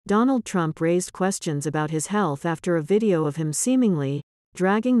Donald Trump raised questions about his health after a video of him seemingly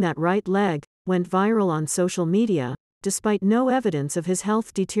dragging that right leg went viral on social media, despite no evidence of his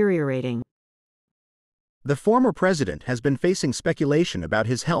health deteriorating. The former president has been facing speculation about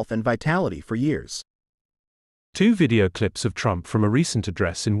his health and vitality for years. Two video clips of Trump from a recent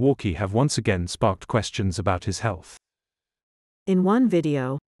address in Milwaukee have once again sparked questions about his health. In one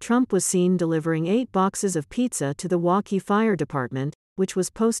video, Trump was seen delivering 8 boxes of pizza to the Milwaukee Fire Department, which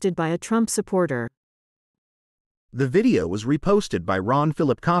was posted by a Trump supporter. The video was reposted by Ron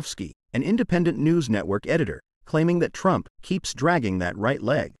Filipkovsky, an independent news network editor, claiming that Trump keeps dragging that right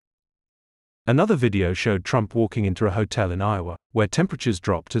leg. Another video showed Trump walking into a hotel in Iowa, where temperatures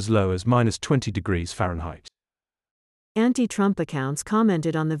dropped as low as -20 degrees Fahrenheit. Anti-Trump accounts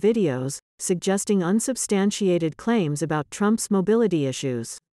commented on the videos, suggesting unsubstantiated claims about Trump's mobility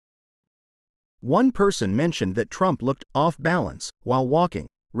issues. One person mentioned that Trump looked off balance while walking,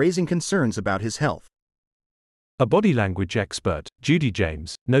 raising concerns about his health. A body language expert, Judy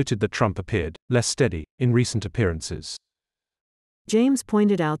James, noted that Trump appeared less steady in recent appearances. James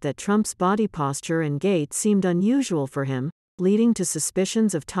pointed out that Trump's body posture and gait seemed unusual for him, leading to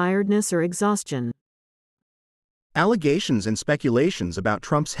suspicions of tiredness or exhaustion. Allegations and speculations about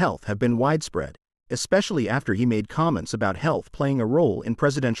Trump's health have been widespread, especially after he made comments about health playing a role in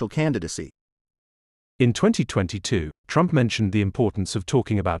presidential candidacy. In 2022, Trump mentioned the importance of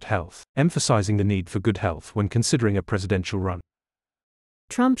talking about health, emphasizing the need for good health when considering a presidential run.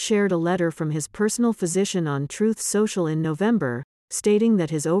 Trump shared a letter from his personal physician on Truth Social in November, stating that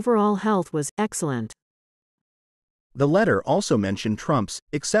his overall health was excellent. The letter also mentioned Trump's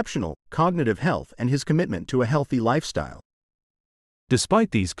exceptional cognitive health and his commitment to a healthy lifestyle. Despite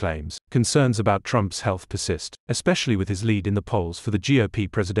these claims, concerns about Trump's health persist, especially with his lead in the polls for the GOP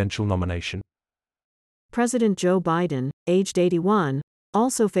presidential nomination. President Joe Biden, aged 81,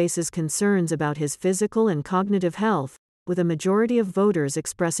 also faces concerns about his physical and cognitive health, with a majority of voters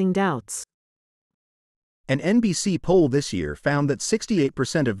expressing doubts. An NBC poll this year found that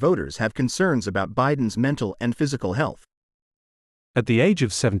 68% of voters have concerns about Biden's mental and physical health. At the age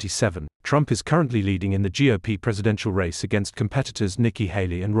of 77, Trump is currently leading in the GOP presidential race against competitors Nikki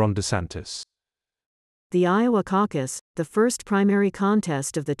Haley and Ron DeSantis. The Iowa caucus, the first primary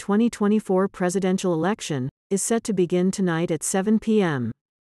contest of the 2024 presidential election, is set to begin tonight at 7 p.m.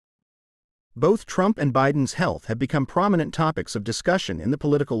 Both Trump and Biden's health have become prominent topics of discussion in the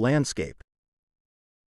political landscape.